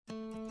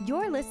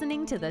You're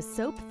listening to the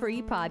Soap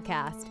Free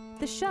Podcast,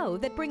 the show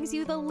that brings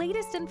you the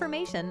latest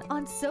information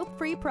on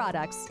soap-free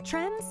products,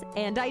 trends,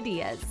 and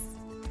ideas.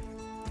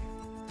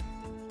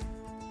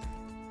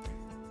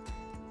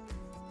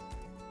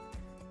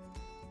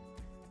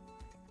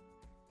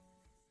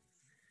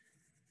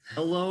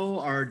 Hello,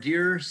 our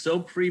dear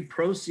soap-free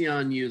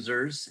Procyon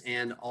users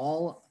and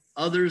all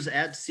others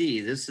at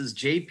sea. This is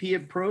JP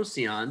at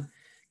Procyon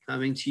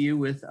coming to you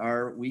with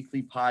our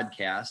weekly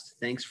podcast.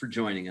 Thanks for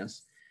joining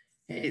us.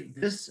 Hey,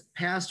 this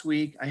past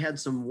week, I had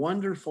some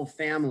wonderful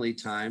family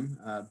time,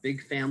 a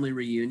big family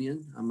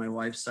reunion on my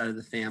wife's side of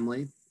the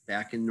family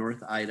back in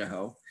North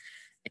Idaho.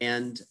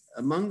 And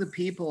among the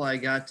people I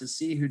got to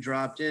see who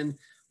dropped in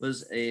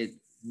was a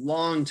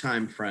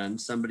longtime friend,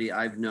 somebody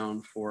I've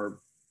known for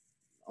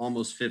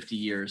almost 50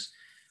 years.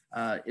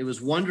 It was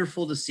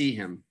wonderful to see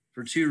him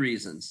for two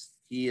reasons.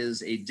 He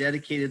is a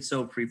dedicated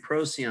soap-free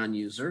Procyon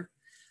user,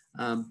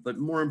 but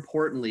more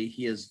importantly,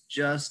 he has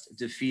just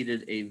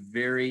defeated a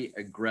very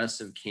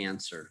aggressive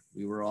cancer.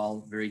 We were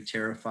all very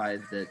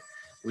terrified that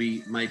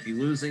we might be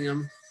losing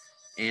him,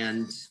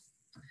 and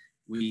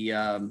we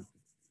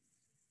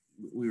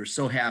were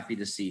so happy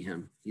to see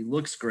him. He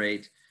looks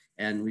great,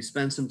 and we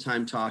spent some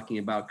time talking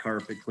about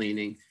carpet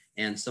cleaning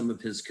and some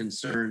of his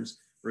concerns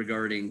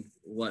regarding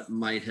what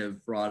might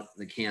have brought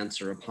the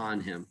cancer upon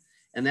him.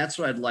 And that's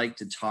what I'd like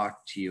to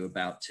talk to you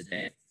about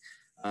today.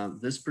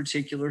 This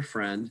particular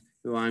friend,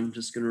 who I'm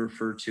just going to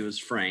refer to as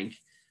Frank,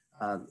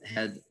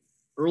 had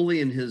early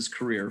in his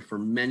career for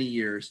many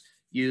years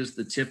used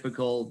the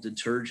typical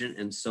detergent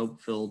and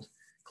soap-filled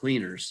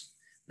cleaners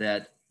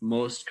that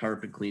most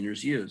carpet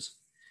cleaners use.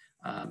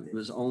 It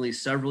was only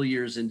several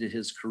years into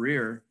his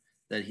career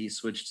that he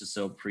switched to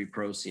soap-free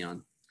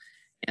Procyon.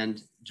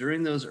 And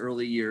during those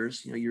early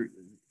years, your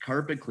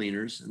carpet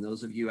cleaners, and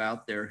those of you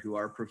out there who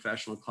are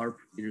professional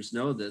carpet cleaners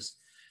know this,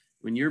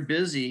 when you're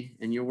busy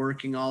and you're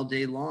working all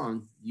day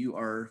long, you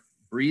are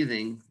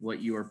breathing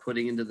what you are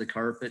putting into the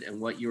carpet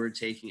and what you are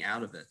taking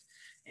out of it.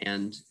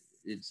 And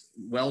it's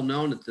well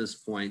known at this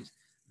point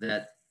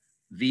that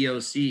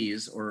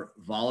VOCs, or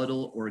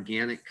volatile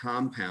organic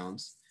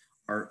compounds,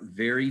 are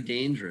very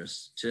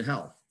dangerous to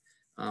health.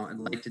 I'd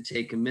like to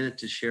take a minute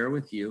to share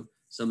with you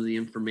some of the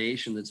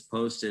information that's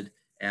posted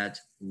at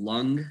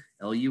lung.com.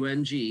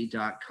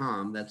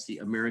 That's the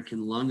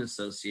American Lung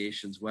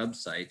Association's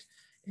website.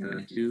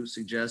 And I do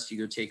suggest you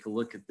go take a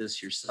look at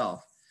this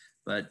yourself.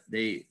 But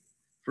they,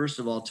 first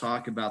of all,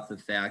 talk about the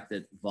fact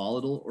that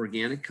volatile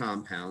organic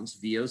compounds,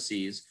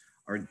 VOCs,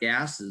 are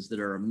gases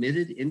that are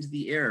emitted into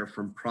the air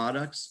from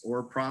products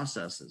or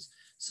processes.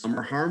 Some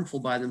are harmful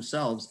by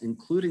themselves,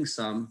 including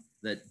some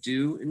that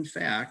do, in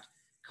fact,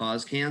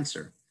 cause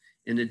cancer.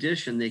 In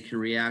addition, they can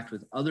react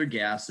with other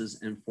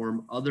gases and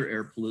form other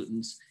air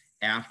pollutants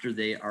after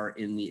they are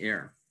in the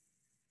air.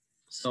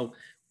 So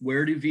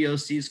where do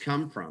VOCs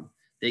come from?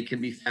 They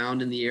can be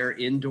found in the air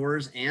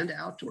indoors and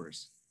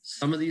outdoors.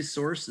 Some of these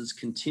sources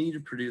continue to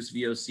produce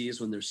VOCs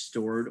when they're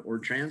stored or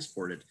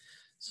transported.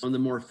 Some of the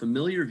more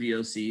familiar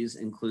VOCs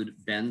include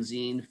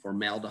benzene,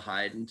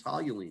 formaldehyde, and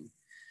toluene.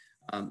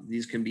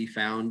 These can be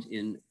found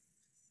in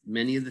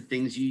many of the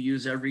things you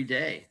use every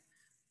day,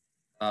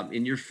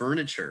 in your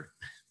furniture,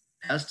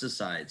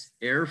 pesticides,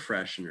 air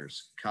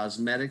fresheners,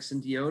 cosmetics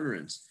and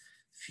deodorants,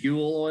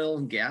 fuel oil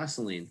and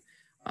gasoline.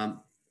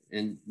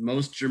 And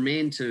most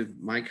germane to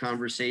my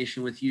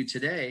conversation with you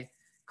today,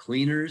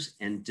 cleaners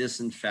and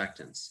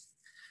disinfectants.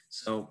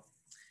 So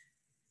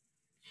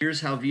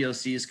here's how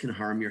VOCs can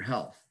harm your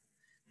health.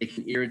 They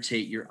can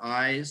irritate your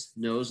eyes,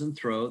 nose, and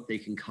throat. They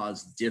can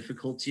cause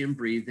difficulty in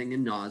breathing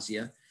and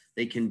nausea.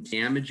 They can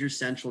damage your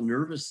central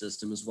nervous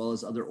system as well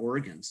as other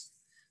organs.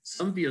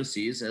 Some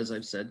VOCs, as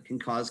I've said, can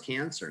cause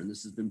cancer, and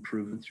this has been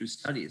proven through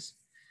studies.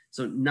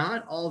 So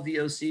not all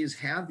VOCs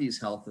have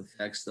these health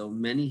effects, though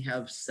many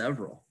have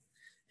several.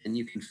 And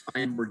you can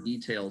find more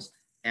details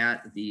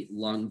at the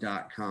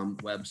lung.com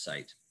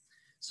website.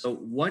 So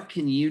what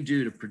can you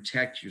do to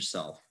protect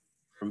yourself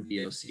from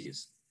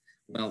VOCs?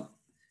 Well,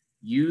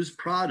 use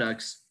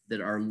products that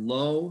are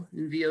low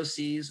in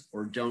VOCs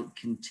or don't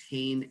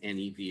contain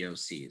any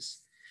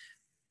VOCs.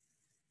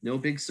 No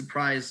big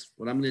surprise.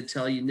 What I'm going to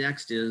tell you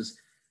next is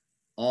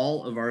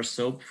all of our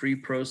soap-free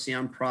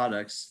Procyon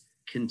products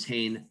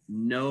contain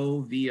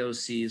no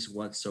VOCs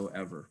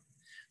whatsoever.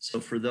 So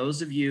for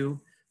those of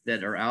you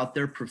that are out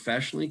there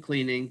professionally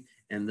cleaning,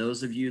 and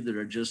those of you that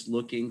are just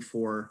looking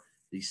for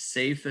the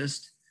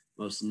safest,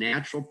 most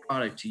natural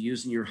product to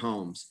use in your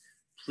homes,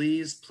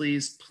 please,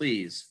 please,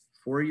 please,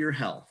 for your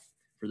health,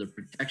 for the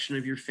protection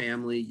of your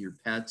family, your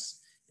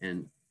pets,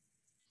 and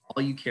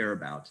all you care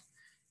about,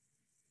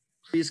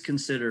 please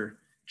consider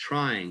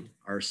trying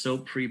our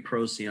soap-free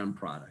Procyon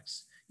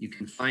products. You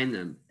can find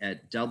them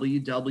at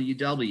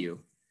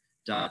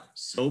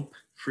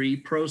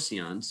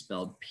www.soapfreeprocyon,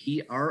 spelled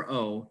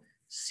Procyon.com.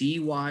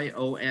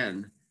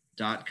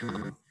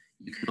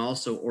 You can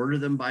also order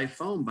them by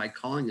phone by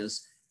calling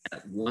us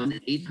at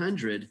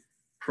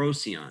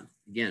 1-800-PROCYON.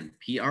 Again,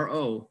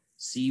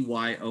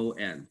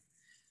 Procyon.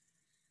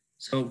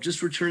 So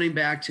just returning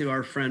back to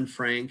our friend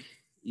Frank,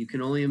 you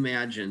can only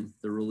imagine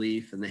the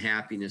relief and the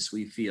happiness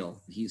we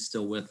feel. He's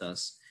still with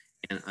us.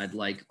 And I'd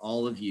like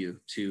all of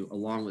you to,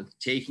 along with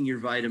taking your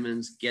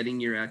vitamins, getting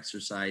your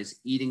exercise,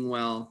 eating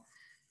well,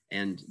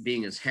 and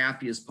being as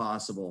happy as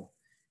possible,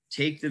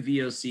 take the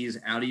VOCs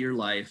out of your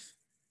life.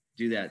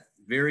 Do that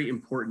very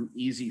important,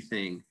 easy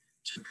thing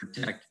to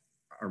protect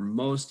our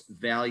most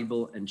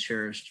valuable and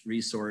cherished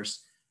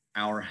resource,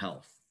 our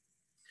health.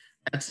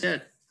 That's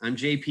it. I'm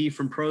JP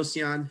from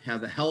Procyon.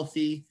 Have a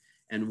healthy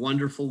and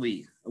wonderful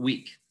week.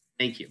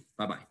 Thank you.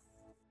 Bye-bye.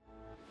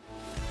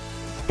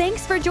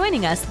 Thanks for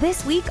joining us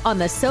this week on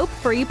the Soap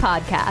Free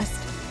Podcast.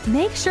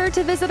 Make sure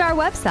to visit our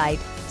website,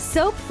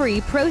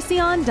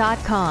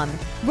 soapfreeprocyon.com,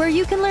 where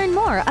you can learn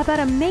more about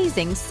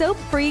amazing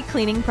soap-free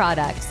cleaning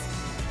products.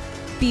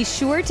 Be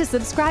sure to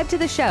subscribe to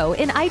the show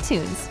in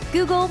iTunes,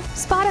 Google,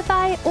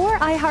 Spotify, or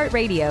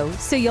iHeartRadio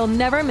so you'll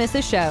never miss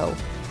a show.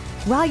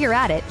 While you're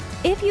at it,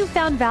 if you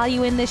found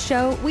value in this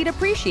show, we'd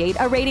appreciate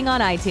a rating on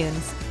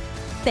iTunes.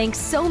 Thanks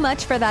so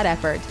much for that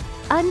effort.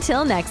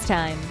 Until next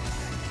time.